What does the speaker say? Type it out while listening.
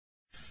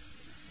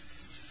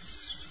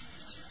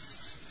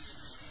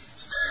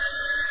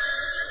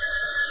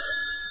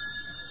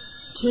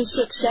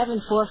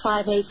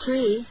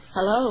267-4583.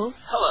 Hello?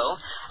 Hello.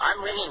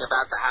 I'm ringing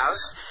about the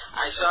house.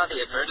 I saw the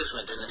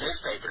advertisement in the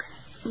newspaper.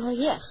 Well,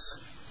 yes.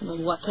 Well,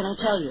 what can I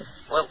tell you?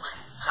 Well,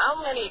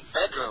 how many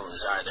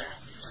bedrooms are there?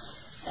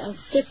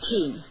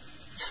 15.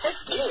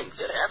 15?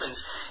 Good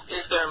heavens.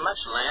 Is there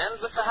much land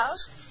with the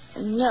house?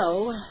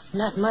 No,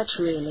 not much,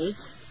 really.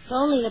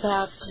 Only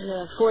about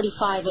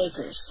 45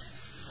 acres.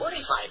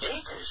 45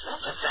 acres?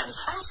 That's a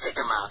fantastic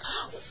amount.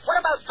 What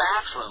about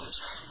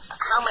bathrooms?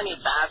 How many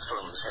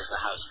bathrooms has the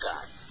house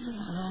got?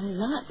 I'm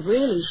not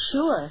really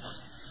sure.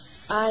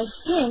 I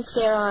think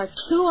there are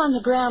 2 on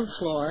the ground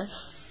floor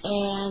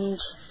and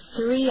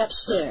 3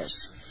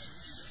 upstairs.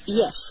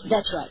 Yes,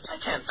 that's right. I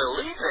can't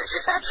believe this.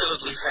 It's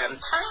absolutely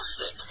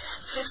fantastic.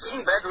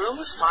 15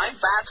 bedrooms, 5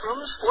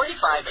 bathrooms,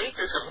 45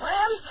 acres of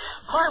land.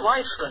 My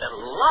wife's going to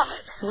love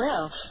it.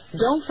 Well,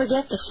 don't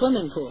forget the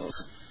swimming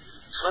pools.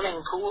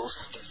 Swimming pools?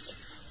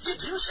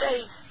 Did you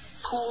say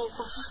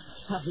pools?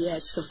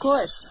 Yes, of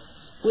course.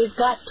 We've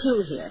got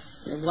 2 here.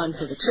 One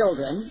for the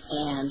children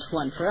and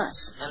one for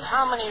us. And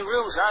how many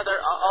rooms are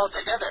there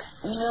altogether?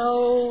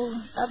 Oh,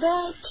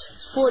 about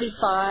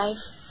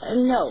 45.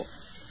 No,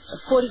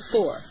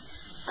 44.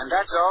 And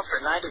that's all for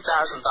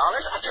 $90,000?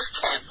 I just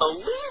can't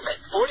believe it.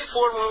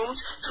 44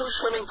 rooms, 2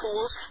 swimming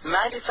pools,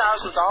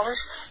 $90,000.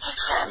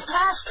 It's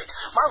fantastic.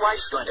 My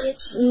wife's going to...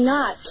 It's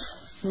not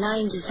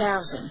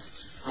 90,000.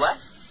 What?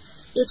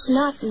 It's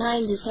not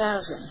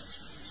 90,000.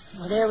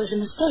 Well, there was a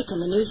mistake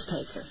in the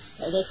newspaper.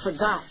 They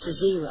forgot to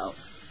zero.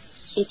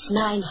 It's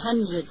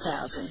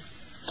 900,000.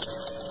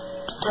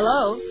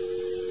 Hello?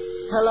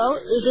 Hello?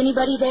 Is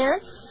anybody there?